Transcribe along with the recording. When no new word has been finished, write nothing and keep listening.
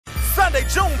Sunday,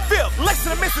 June 5th,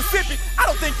 Lexington, Mississippi. I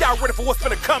don't think y'all ready for what's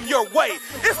gonna come your way.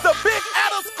 It's the Big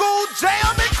Out of School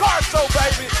Jam and Car Show,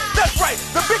 baby. That's right,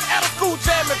 the Big Out of School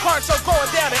Jam and Car Show going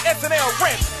down at SNL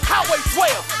Ranch, Highway 12,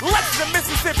 Lexington,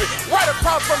 Mississippi, right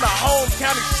across from the Holmes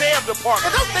County Sheriff Department.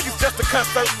 And don't think it's just a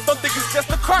concert, don't think it's just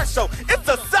a car show. It's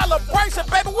a celebration,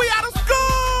 baby. We out of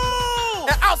school.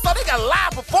 And also, they got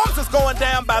live performances going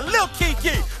down by Lil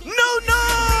Kiki.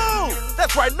 Nunu!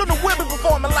 That's right, Nunu will be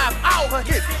performing live all her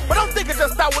hits. But don't think it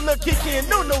just start with Lil Kiki and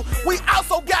Nunu. We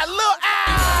also got Lil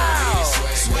Al.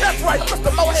 That's right,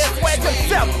 Mr. Mohead Swag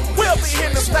himself will be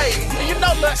hitting the stage. And you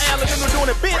know Lil Al and Nunu doing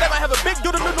it big. They might have a big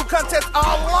Doodle Nunu contest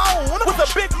all alone with a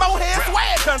big Mohead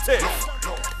Swag contest.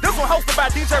 This one hosted by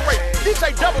DJ Ray,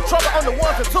 DJ Double Trouble on the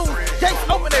 1s and 2s. Gates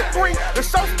open at 3, the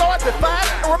show starts at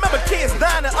 5. And remember, kids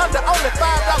dining under only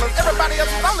 $5. Everybody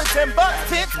else is only $10.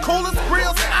 Tents, coolers,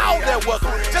 grills, all that welcome.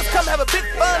 Just come have a big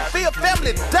fun-filled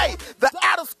family day. The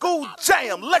Out of School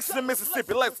Jam, Lexington,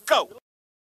 Mississippi. Let's go.